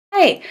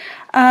Hi,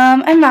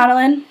 I'm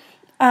Madeline.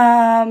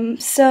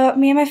 So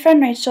me and my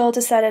friend Rachel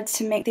decided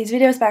to make these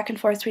videos back and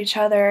forth to each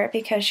other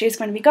because she's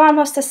going to be gone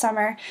most of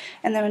summer,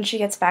 and then when she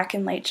gets back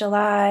in late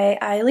July,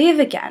 I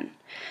leave again.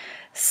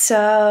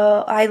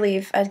 So I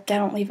leave. I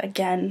don't leave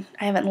again.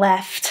 I haven't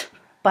left,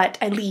 but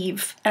I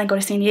leave and I go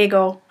to San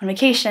Diego on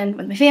vacation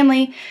with my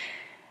family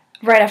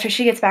right after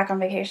she gets back on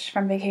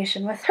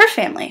vacation with her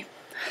family.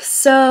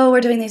 So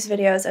we're doing these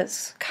videos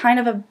as kind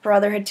of a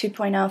Brotherhood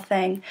 2.0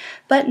 thing,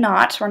 but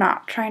not. We're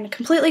not trying to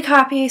completely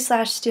copy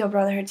 / steal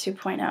Brotherhood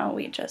 2.0.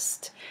 We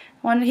just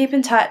want to keep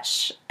in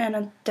touch in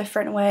a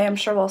different way. I'm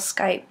sure we'll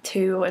Skype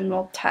too, and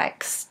we'll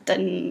text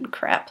and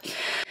crap.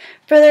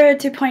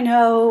 Brotherhood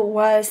 2.0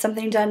 was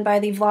something done by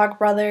the Vlog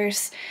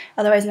Brothers,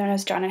 otherwise known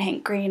as John and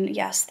Hank Green.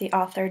 Yes, the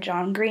author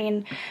John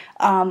Green.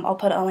 I'll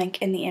put a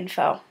link in the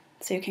info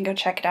so you can go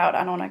check it out. I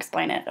don't want to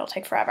explain it. It'll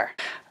take forever.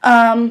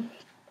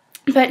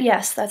 But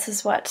yes, this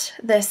is what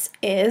this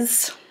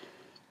is.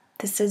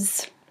 This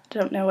is, I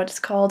don't know what it's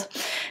called.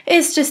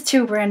 It's just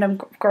two random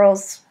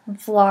girls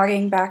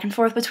vlogging back and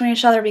forth between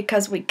each other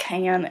because we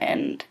can,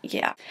 and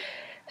yeah.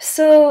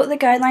 So the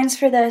guidelines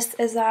for this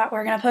is that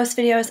we're going to post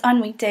videos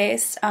on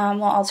weekdays.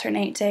 We'll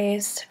alternate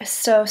days.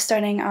 So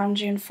starting on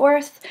June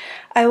 4th,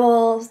 I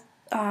will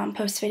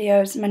post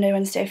videos Monday,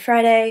 Wednesday,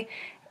 Friday,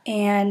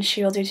 and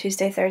she will do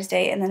Tuesday,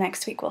 Thursday, and the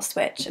next week we'll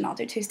switch, and I'll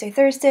do Tuesday,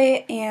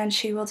 Thursday, and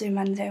she will do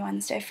Monday,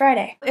 Wednesday,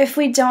 Friday. If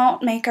we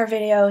don't make our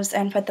videos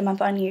and put them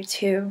up on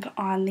YouTube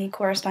on the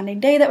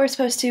corresponding day that we're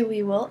supposed to,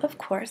 we will, of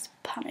course,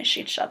 punish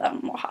each other.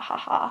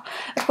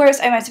 Of course,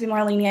 I might have to be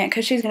more lenient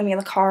because she's going to be in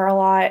the car a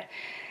lot,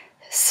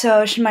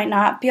 so she might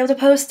not be able to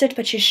post it,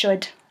 but she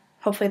should.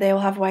 Hopefully they will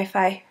have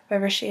Wi-Fi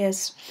wherever she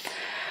is.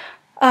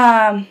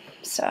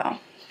 So,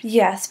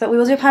 yes, but we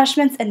will do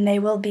punishments, and they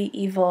will be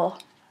evil.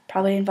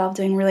 Probably involve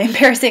doing really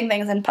embarrassing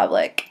things in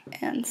public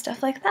and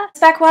stuff like that.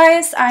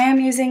 Spec-wise, I am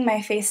using my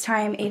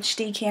FaceTime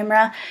HD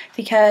camera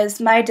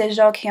because my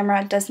digital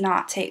camera does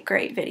not take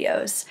great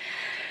videos.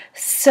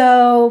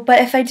 So, but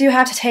if I do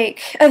have to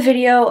take a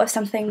video of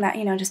something that,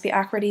 you know, just be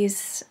awkward,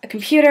 use a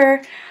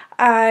computer,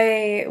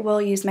 I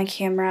will use my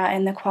camera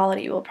and the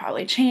quality will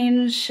probably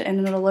change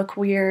and it'll look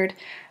weird,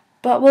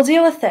 but we'll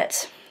deal with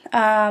it.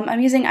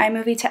 I'm using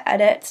iMovie to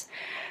edit.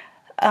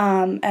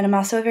 And I'm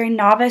also a very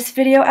novice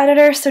video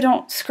editor, so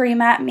don't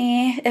scream at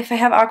me if I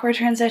have awkward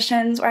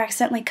transitions or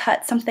accidentally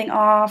cut something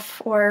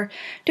off or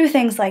do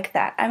things like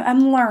that.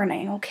 I'm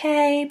learning,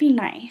 okay? Be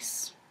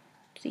nice,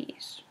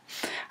 please.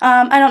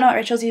 I don't know what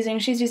Rachel's using.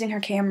 She's using her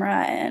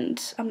camera,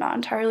 and I'm not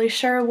entirely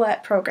sure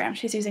what program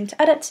she's using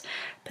to edit,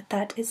 but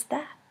that is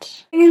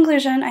that. In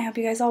conclusion, I hope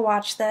you guys all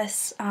watch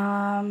this.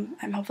 I'm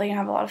hopefully going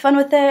to have a lot of fun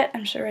with it.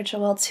 I'm sure Rachel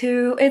will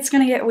too. It's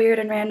going to get weird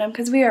and random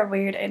because we are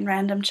weird and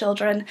random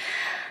children.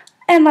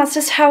 And that's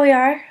just how we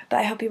are, but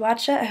I hope you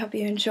watch it, I hope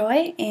you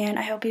enjoy, and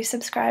I hope you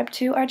subscribe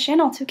to our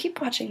channel to keep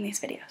watching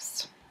these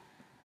videos.